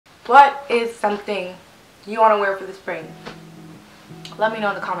what is something you want to wear for the spring? Let me know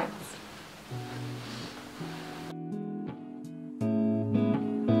in the comments.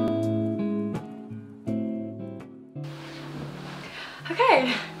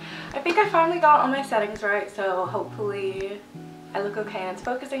 Okay, I think I finally got all my settings right, so hopefully I look okay and it's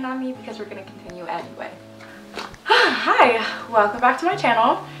focusing on me because we're going to continue anyway. Hi, welcome back to my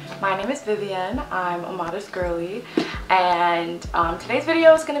channel. My name is Vivienne. I'm a modest girly, and today's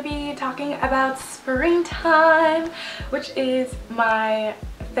video is going to be talking about springtime, which is my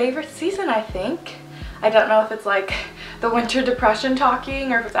favorite season, I think. I don't know if it's like the winter depression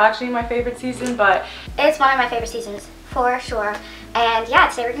talking or if it's actually my favorite season, but it's one of my favorite seasons for sure. And yeah,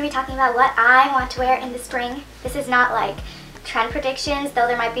 today we're going to be talking about what I want to wear in the spring. This is not like trend predictions, though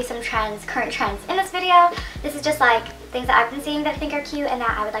there might be some trends, current trends in this video. This is just like things that I've been seeing that I think are cute and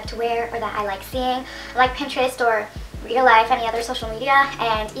that I would like to wear or that I like seeing, like Pinterest or real life, any other social media.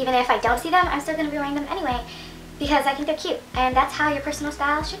 And even if I don't see them, I'm still going to be wearing them anyway because I think they're cute, and that's how your personal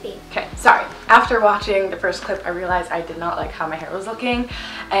style should be. Okay, sorry. After watching the first clip, I realized I did not like how my hair was looking,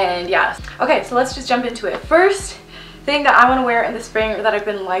 and yeah. Okay, so let's just jump into it. First thing that I want to wear in the spring, or that I've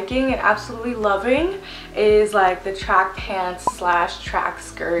been liking and absolutely loving, is like the track pants / track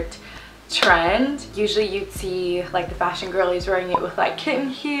skirt trend. Usually you'd see like the fashion girlies wearing it with like kitten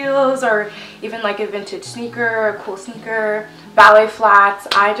heels or even like a vintage sneaker, a cool sneaker, ballet flats.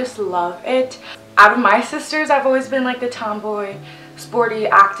 I just love it. Out of my sisters, I've always been like the tomboy, sporty,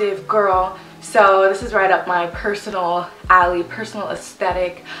 active girl. So this is right up my personal alley, personal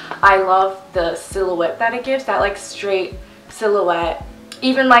aesthetic. I love the silhouette that it gives, that like straight silhouette.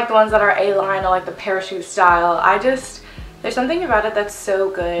 Even like the ones that are A-line or like the parachute style. There's something about it that's so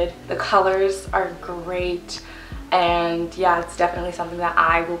good. The colors are great. And yeah, it's definitely something that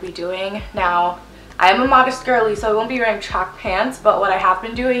I will be doing. Now, I am a modest girly, so I won't be wearing track pants, but what I have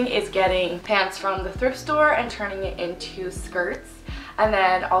been doing is getting pants from the thrift store and turning it into skirts. And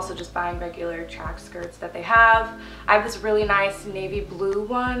then also just buying regular track skirts that they have. I have this really nice navy blue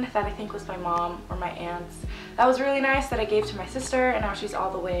one that I think was my mom or my aunt's. That was really nice that I gave to my sister, and now she's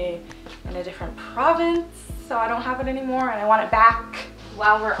all the way in a different province, so I don't have it anymore and I want it back.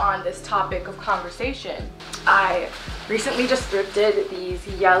 While we're on this topic of conversation, I recently just thrifted these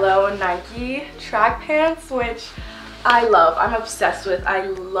yellow Nike track pants, which I love. I'm obsessed with. I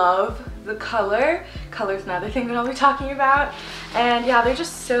love the color. Color's another thing that I'll be talking about. And yeah, they're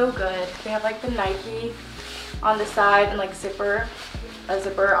just so good. They have like the Nike on the side and like a zipper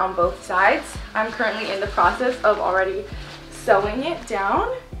on both sides. I'm currently in the process of already sewing it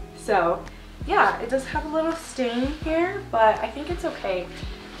down. So yeah, it does have a little stain here, but I think it's okay.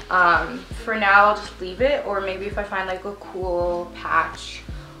 For now, I'll just leave it, or maybe if I find like a cool patch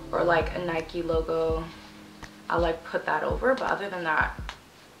or like a Nike logo, I'll like put that over. But other than that,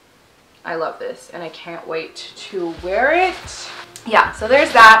 I love this and I can't wait to wear it. Yeah, so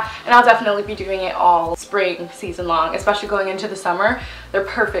there's that, and I'll definitely be doing it all spring season long, especially going into the summer. They're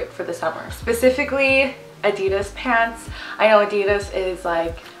perfect for the summer. Specifically, Adidas pants. I know Adidas is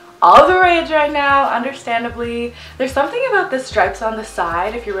like all the rage right now, understandably. There's something about the stripes on the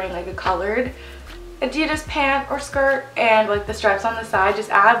side if you're wearing like a colored Adidas pant or skirt, and like the stripes on the side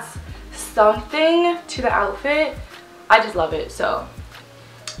just adds something to the outfit. I just love it. So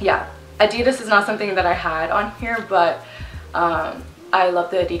yeah, Adidas is not something that I had on here, but I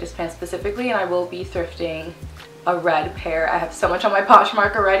love the Adidas pants specifically, and I will be thrifting a red pair. I have so much on my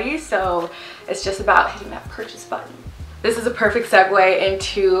Poshmark already, so it's just about hitting that purchase button. This is a perfect segue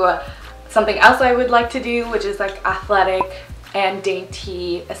into something else I would like to do, which is like athletic and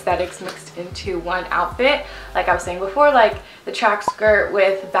dainty aesthetics mixed into one outfit. Like I was saying before, like the track skirt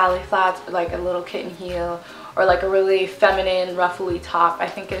with ballet flats or like a little kitten heel, or like a really feminine ruffly top, I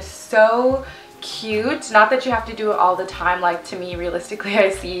think is so cute. Not that you have to do it all the time. Like to me, realistically,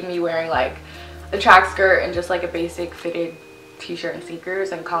 I see me wearing like a track skirt and just like a basic fitted t-shirt and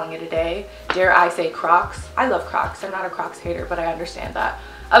sneakers and calling it a day. Dare I say Crocs. I love Crocs. I'm not a Crocs hater, but I understand that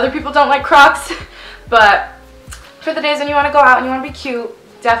other people don't like Crocs. But for the days when you want to go out and you want to be cute,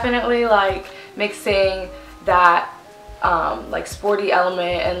 definitely like mixing that like sporty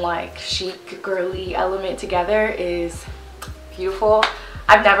element and like chic girly element together is beautiful.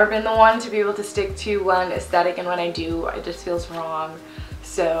 I've never been the one to be able to stick to one aesthetic, and when I do, it just feels wrong.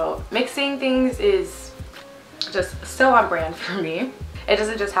 So mixing things is just so on brand for me. It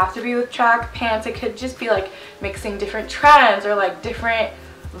doesn't just have to be with track pants. It could just be like mixing different trends or like different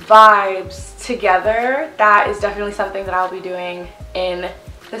vibes together. That is definitely something that I'll be doing in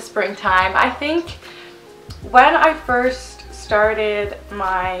the springtime. I think when I first started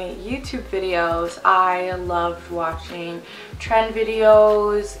my YouTube videos, I loved watching trend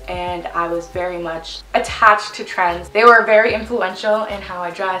videos, and I was very much attached to trends. They were very influential in how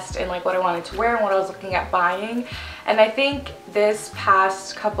I dressed and like what I wanted to wear and what I was looking at buying. And I think this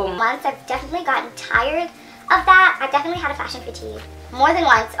past couple months I've definitely gotten tired of that. I've definitely had a fashion fatigue more than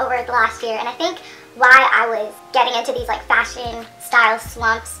once over the last year, and I think why I was getting into these like fashion style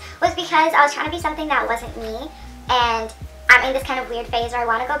slumps was because I was trying to be something that wasn't me, and I'm in this kind of weird phase where I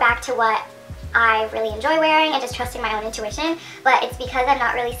want to go back to what I really enjoy wearing and just trusting my own intuition, but it's because I'm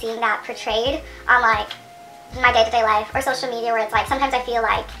not really seeing that portrayed on like my day-to-day life or social media, where it's like sometimes I feel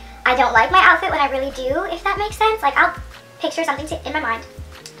like I don't like my outfit when I really do, if that makes sense. Like I'll picture something in my mind,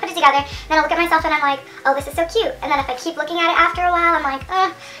 put it together, then I'll look at myself and I'm like, oh, this is so cute. And then if I keep looking at it after a while, I'm like,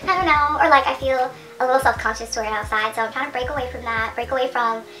 I don't know. Or like I feel a little self-conscious to wear it outside. So I'm trying to break away from that, break away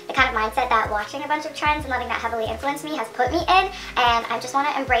from the kind of mindset that watching a bunch of trends and letting that heavily influence me has put me in. And I just want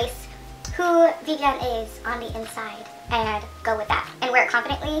to embrace who Vivienne is on the inside and go with that and wear it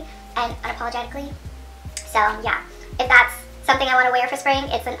confidently and unapologetically. So yeah, if that's something I want to wear for spring,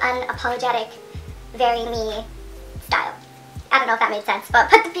 it's an unapologetic, very me style. I don't know if that made sense, but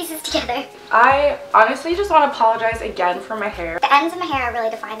put the pieces together. I honestly just want to apologize again for my hair. The ends of my hair are really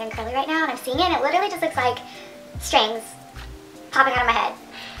defined and curly right now, and I'm seeing it, and it literally just looks like strings popping out of my head.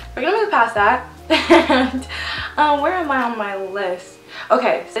 We're gonna move past that. And where am I on my list?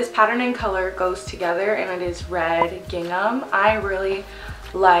 Okay, this pattern and color goes together, and it is red gingham. I really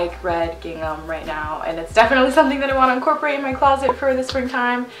like red gingham right now, and it's definitely something that I want to incorporate in my closet for the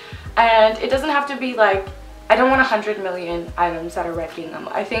springtime. And it doesn't have to be like, I don't want 100 million items that are red gingham.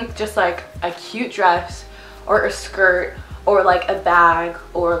 I think just like a cute dress or a skirt or like a bag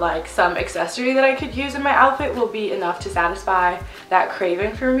or like some accessory that I could use in my outfit will be enough to satisfy that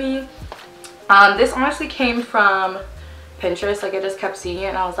craving for me. This honestly came from Pinterest. Like I just kept seeing it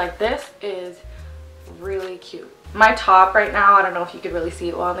and I was like, this is really cute. My top right now, I don't know if you could really see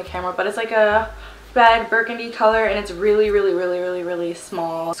it well on the camera, but it's like a red burgundy color, and it's really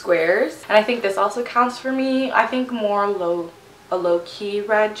small squares. And I think this also counts for me. I think more a low-key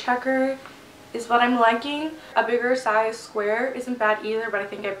red checker is what I'm liking. A bigger size square isn't bad either, but I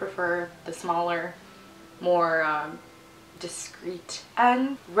think I prefer the smaller, more discreet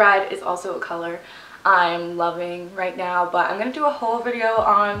end. Red is also a color I'm loving right now, but I'm gonna do a whole video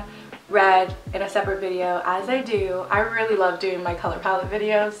on red in a separate video, as I do. I really love doing my color palette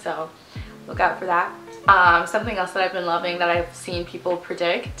videos, so look out for that. Something else that I've been loving that I've seen people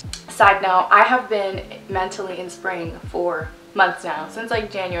predict. Side note, I have been mentally in spring for months now, since like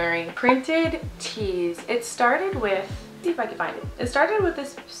January. Printed tees. It started with, let's see if I can find it. It started with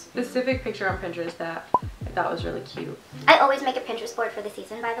this specific picture on Pinterest that I thought was really cute. I always make a Pinterest board for the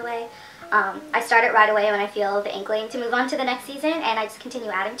season, by the way. I start it right away when I feel the inkling to move on to the next season, and I just continue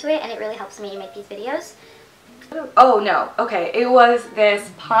adding to it, and it really helps me make these videos. Oh no, okay, it was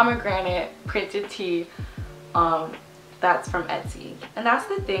this pomegranate printed tee that's from Etsy. And that's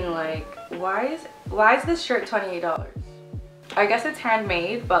the thing, like, why is this shirt $28? I guess it's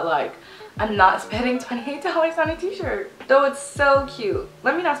handmade, but like, I'm not spending $28 on a t-shirt, though it's so cute.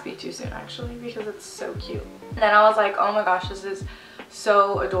 Let me not speak too soon actually, because it's so cute. And then I was like, oh my gosh, this is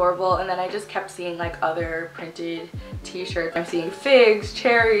so adorable. And then I just kept seeing like other printed t-shirts. I'm seeing figs,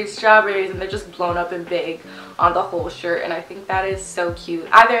 cherries, strawberries, and they're just blown up and big on the whole shirt, and I think that is so cute.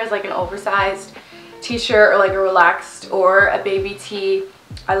 Either as like an oversized t-shirt or like a relaxed or a baby tee.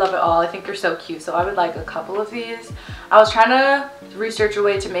 I love it all. I think they're so cute, so I would like a couple of these. I was trying to research a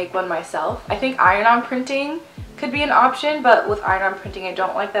way to make one myself. I think iron-on printing could be an option, but with iron-on printing, I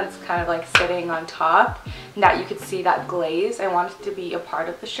don't like that it's kind of like sitting on top and that you could see that glaze. I want it to be a part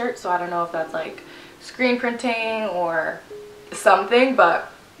of the shirt, so I don't know if that's like screen printing or something,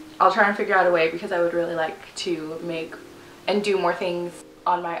 but I'll try and figure out a way, because I would really like to make and do more things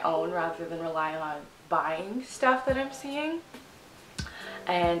on my own rather than rely on buying stuff that I'm seeing,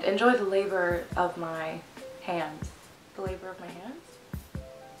 and enjoy the labor of my hands. The labor of my hands?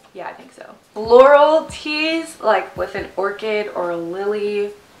 Yeah, I think so. Floral tees, like with an orchid or a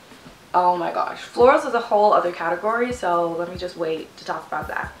lily. Oh my gosh. Florals is a whole other category, so let me just wait to talk about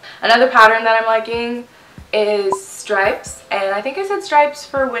that. Another pattern that I'm liking is stripes, and I think I said stripes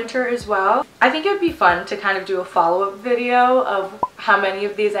for winter as well. I think it would be fun to kind of do a follow-up video of how many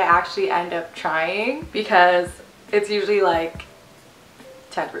of these I actually end up trying, because it's usually like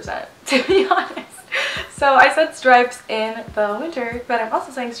 10%, to be honest. So I said stripes in the winter, but I'm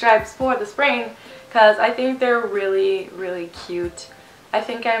also saying stripes for the spring because I think they're really cute. I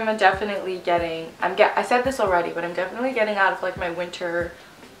think I'm definitely getting, I said this already, but I'm definitely getting out of like my winter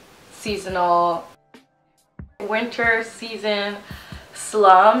seasonal winter season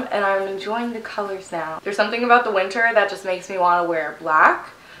slum, and I'm enjoying the colors now. There's something about the winter that just makes me want to wear black,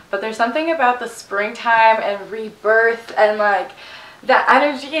 but there's something about the springtime and rebirth and like the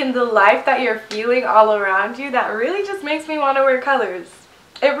energy and the life that you're feeling all around you that really just makes me want to wear colors.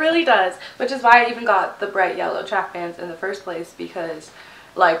 It really does, which is why I even got the bright yellow track pants in the first place, because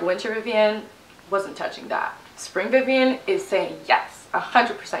like winter Vivienne wasn't touching that. Spring Vivienne is saying yes,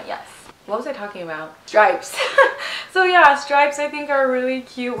 100% yes. What was I talking about? Stripes. So yeah, stripes I think are a really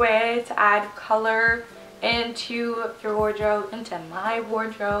cute way to add color into your wardrobe, into my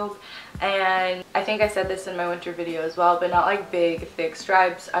wardrobe. And I think I said this in my winter video as well, but not like big thick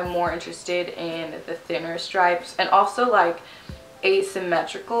stripes. I'm more interested in the thinner stripes, and also like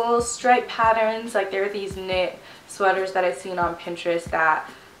asymmetrical stripe patterns. Like there are these knit sweaters that I've seen on Pinterest that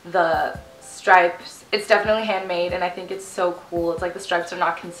the stripes, it's definitely handmade, and I think it's so cool. It's like the stripes are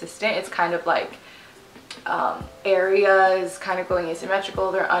not consistent. It's kind of like areas kind of going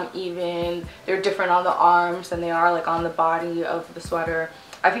asymmetrical. They're uneven. They're different on the arms than they are like on the body of the sweater.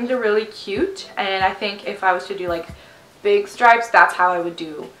 I think they're really cute, and I think if I was to do like big stripes, that's how I would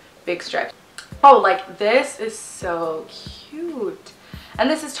do big stripes. Oh, like this is so cute, and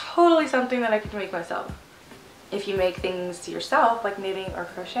this is totally something that I could make myself. If you make things yourself, like knitting or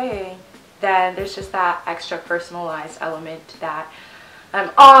crocheting, then there's just that extra personalized element that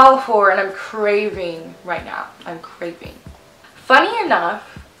I'm all for and I'm craving right now. I'm craving. Funny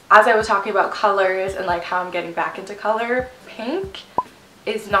enough, as I was talking about colors and like how I'm getting back into color, pink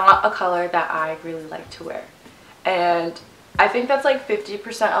is not a color that I really like to wear. And I think that's like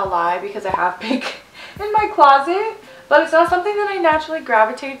 50% a lie, because I have pink in my closet, but it's not something that I naturally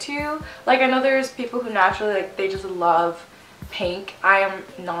gravitate to. Like I know there's people who naturally like they just love pink. I am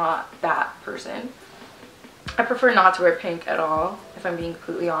not that person. I prefer not to wear pink at all, if I'm being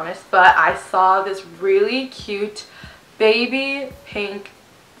completely honest, but I saw this really cute baby pink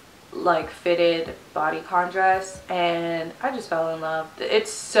like fitted bodycon dress and I just fell in love.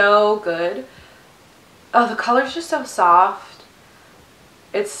 It's so good. Oh, the color's just so soft.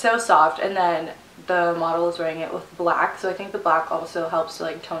 It's so soft, and then the model is wearing it with black, so I think the black also helps to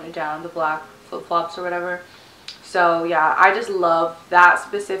like tone it down, the black flip-flops or whatever. So yeah, I just love that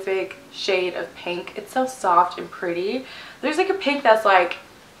specific shade of pink. It's so soft and pretty. There's like a pink that's like,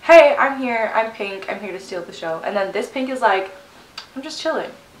 hey, I'm here, I'm pink, I'm here to steal the show. And then this pink is like, I'm just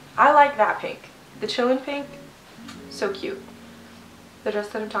chilling. I like that pink. The chillin' pink, so cute. The dress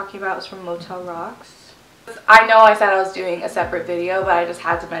that I'm talking about is from Motel Rocks. I know I said I was doing a separate video, but I just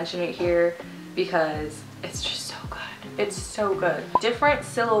had to mention it here because it's just so good. It's so good. Different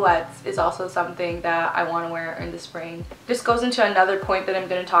silhouettes is also something that I want to wear in the spring. This goes into another point that I'm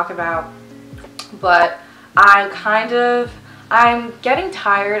going to talk about, but I'm getting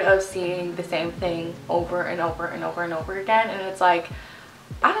tired of seeing the same thing over and over and over and over again, and it's like,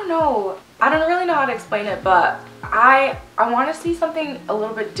 I don't know. I don't really know how to explain it, but I want to see something a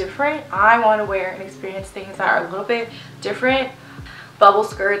little bit different. I want to wear and experience things that are a little bit different. Bubble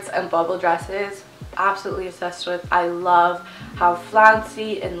skirts and bubble dresses, absolutely obsessed with. I love how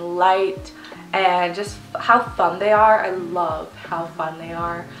flouncy and light and just how fun they are. I love how fun they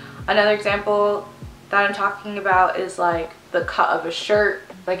are. Another example that I'm talking about is like the cut of a shirt,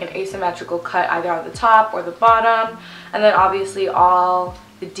 like an asymmetrical cut either on the top or the bottom, and then obviously all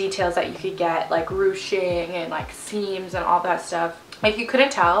the details that you could get, like ruching and like seams and all that stuff. If you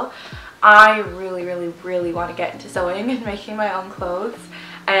couldn't tell, I really want to get into sewing and making my own clothes,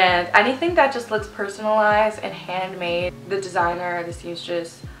 and anything that just looks personalized and handmade. The designer, the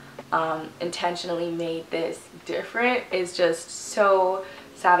seamstress, intentionally made this different is just so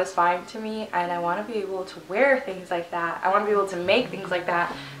satisfying to me, and I want to be able to wear things like that. I want to be able to make things like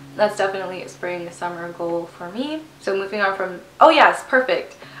that. That's definitely a spring summer goal for me. So moving on from, oh yes,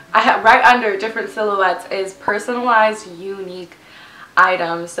 perfect, I have right under different silhouettes is personalized unique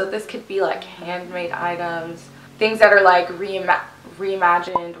items. So this could be like handmade items, things that are like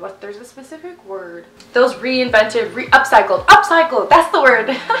reimagined. There's a specific word, those reinvented, upcycled, that's the word.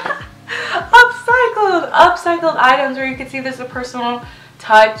 upcycled items where you can see there's a personal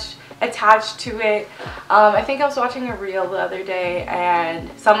touch attached to it. I think I was watching a reel the other day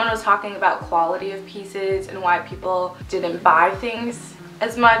and someone was talking about quality of pieces and why people didn't buy things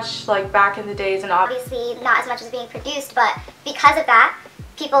as much like back in the days, and obviously not as much as being produced, but because of that,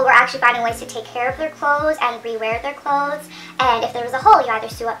 people were actually finding ways to take care of their clothes and rewear their clothes. And if there was a hole, you either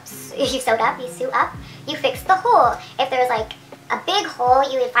sew up, you fix the hole. If there was like a big hole,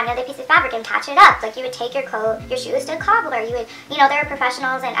 you would find another piece of fabric and patch it up. Like you would take your shoes to a cobbler. You would, you know, there are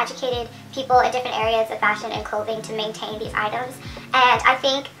professionals and educated people in different areas of fashion and clothing to maintain these items. And I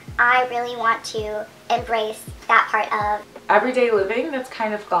think I really want to embrace that part of everyday living that's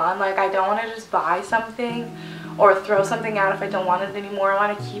kind of gone. Like, I don't want to just buy something or throw something out if I don't want it anymore. I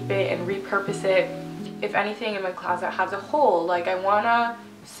want to keep it and repurpose it. If anything in my closet has a hole, like, I want to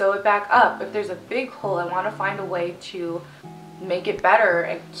sew it back up. If there's a big hole, I want to find a way to make it better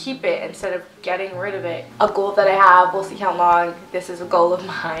and keep it instead of getting rid of it. A goal that I have, we'll see how long this is a goal of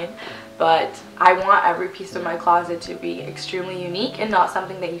mine, but I want every piece of my closet to be extremely unique and not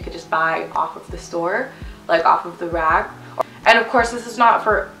something that you could just buy off of the store, like off of the rack. And of course, this is not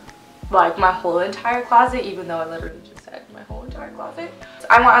for like my whole entire closet, even though I literally just said my whole entire closet. So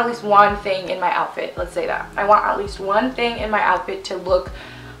I want at least one thing in my outfit, let's say that. I want at least one thing in my outfit to look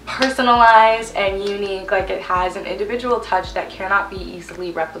personalized and unique, like it has an individual touch that cannot be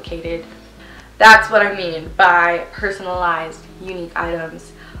easily replicated. That's what I mean by personalized, unique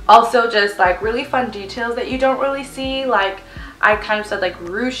items. Also, just like really fun details that you don't really see, like I kind of said like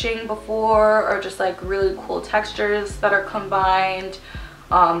ruching before, or just like really cool textures that are combined.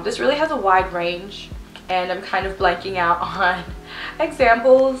 This really has a wide range, and I'm kind of blanking out on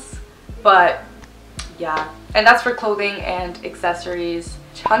examples, but yeah. And that's for clothing and accessories.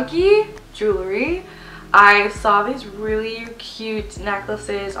 Chunky jewelry. I saw these really cute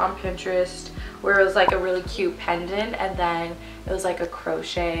necklaces on Pinterest where it was like a really cute pendant, and then it was like a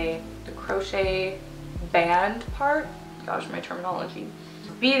crochet band part. Gosh, my terminology.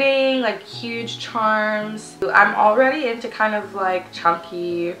 Beading, like huge charms. I'm already into kind of like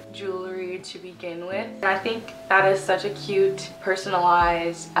chunky jewelry to begin with, and I think that is such a cute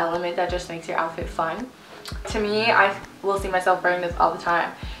personalized element that just makes your outfit fun. To me, I will see myself wearing this all the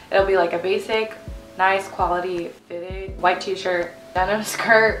time. It'll be like a basic, nice quality fitted white t-shirt, denim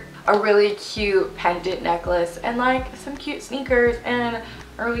skirt, a really cute pendant necklace, and like some cute sneakers and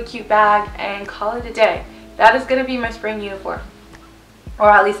a really cute bag, and call it a day. That is gonna be my spring uniform. Or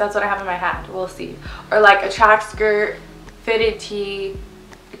at least that's what I have in my hand. We'll see. Or like a track skirt, fitted tee,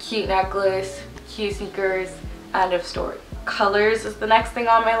 a cute necklace, cute sneakers, end of story. Colors is the next thing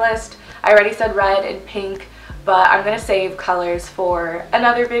on my list. I already said red and pink, but I'm gonna save colors for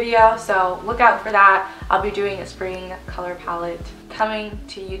another video, so look out for that. I'll be doing a spring color palette coming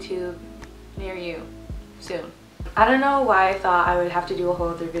to YouTube near you soon. I don't know why I thought I would have to do a whole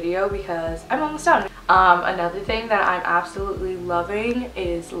other video because I'm almost done. Another thing that I'm absolutely loving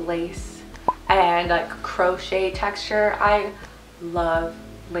is lace and like crochet texture. I love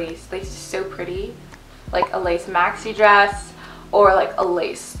lace. Lace is so pretty. Like a lace maxi dress, or like a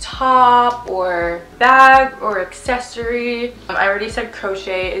lace top or bag or accessory. I already said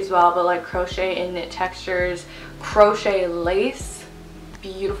crochet as well, but like crochet and knit textures, crochet lace,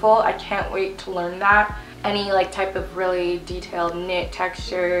 beautiful. I can't wait to learn that. Any like type of really detailed knit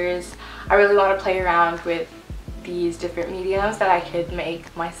textures. I really want to play around with these different mediums that I could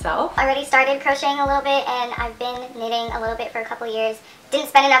make myself. I already started crocheting a little bit, and I've been knitting a little bit for a couple years. Didn't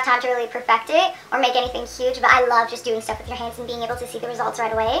spend enough time to really perfect it or make anything huge, but I love just doing stuff with your hands and being able to see the results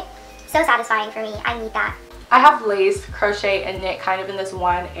right away. So satisfying for me. I need that. I have lace, crochet, and knit kind of in this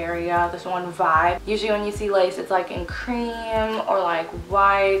one area, this one vibe. Usually when you see lace, it's like in cream or like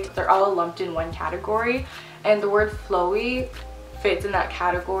white. They're all lumped in one category, and the word flowy fits in that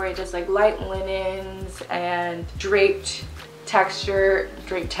category. Just like light linens and draped texture.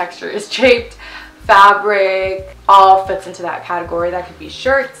 Draped fabric all fits into that category. That could be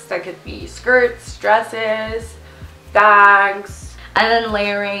shirts, that could be skirts, dresses, bags. And then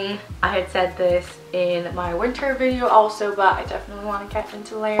layering, I had said this in my winter video also, but I definitely want to get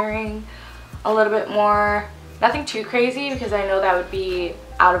into layering a little bit more. Nothing too crazy because I know that would be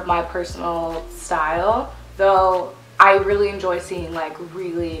out of my personal style, though I really enjoy seeing like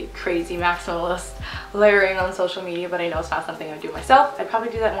really crazy maximalist layering on social media, but I know it's not something I would do myself. I'd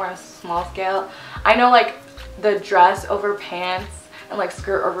probably do that more on a small scale. I know like the dress over pants and like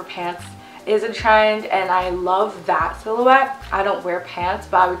skirt over pants is a trend, and I love that silhouette. I don't wear pants,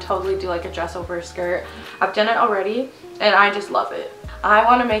 but I would totally do like a dress over a skirt. I've done it already and I just love it. I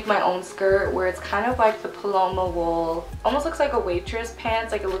want to make my own skirt where it's kind of like the Paloma wool. Almost looks like a waitress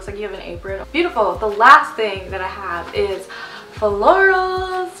pants, like it looks like you have an apron. Beautiful. The last thing that I have is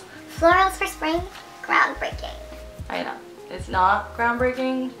florals. Florals for spring? Groundbreaking. I know. It's not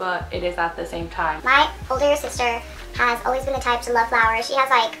groundbreaking, but it is at the same time. My older sister has always been the type to love flowers. She has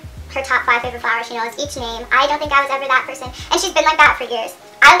like her top 5 favorite flowers. She knows each name. I don't think I was ever that person, and she's been like that for years.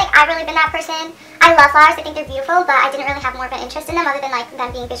 I don't think I've really been that person. I love flowers. I think they're beautiful, but I didn't really have more of an interest in them other than like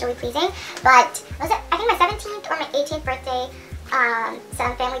them being visually pleasing. But was it, I think my 17th or my 18th birthday,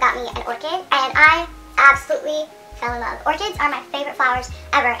 some family got me an orchid, and I absolutely fell in love. Orchids are my favorite flowers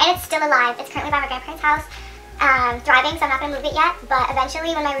ever, and it's still alive. It's currently by my grandparents' house. thriving, so I'm not going to move it yet, but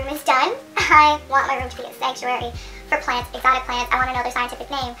eventually when my room is done, I want my room to be a sanctuary for plants, exotic plants. I want to know their scientific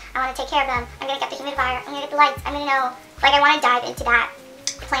name. I want to take care of them. I'm going to get the humidifier. I'm going to get the lights. I'm going to know, like, I want to dive into that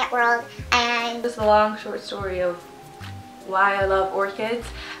plant world. And this is a long, short story of why I love orchids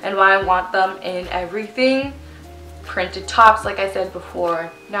and why I want them in everything. Printed tops, like I said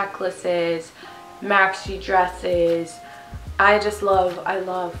before, necklaces, maxi dresses. I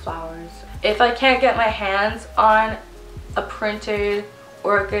love flowers. If I can't get my hands on a printed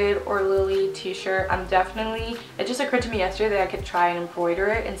orchid or lily t-shirt, it just occurred to me yesterday that I could try and embroider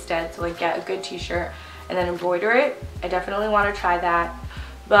it instead. So like get a good t-shirt and then embroider it. I definitely want to try that.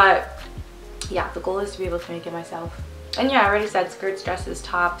 But yeah, the goal is to be able to make it myself. And yeah, I already said skirts, dresses,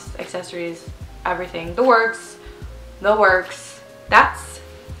 tops, accessories, everything. The works. That's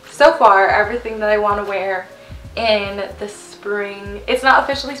so far everything that I want to wear in the spring. It's not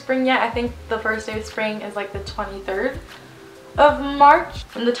officially spring yet. I think the first day of spring is like the 23rd of March.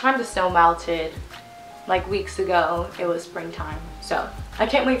 From the time the snow melted, like weeks ago, it was springtime. So I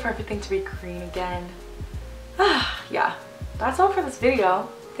can't wait for everything to be green again. Yeah, that's all for this video.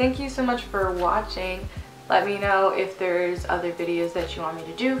 Thank you so much for watching. Let me know if there's other videos that you want me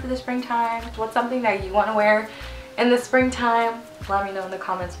to do for the springtime. What's something that you want to wear in the springtime? Let me know in the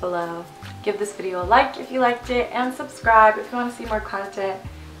comments below. Give this video a like if you liked it, and subscribe if you want to see more content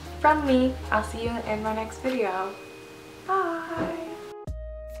from me. I'll see you in my next video. Bye!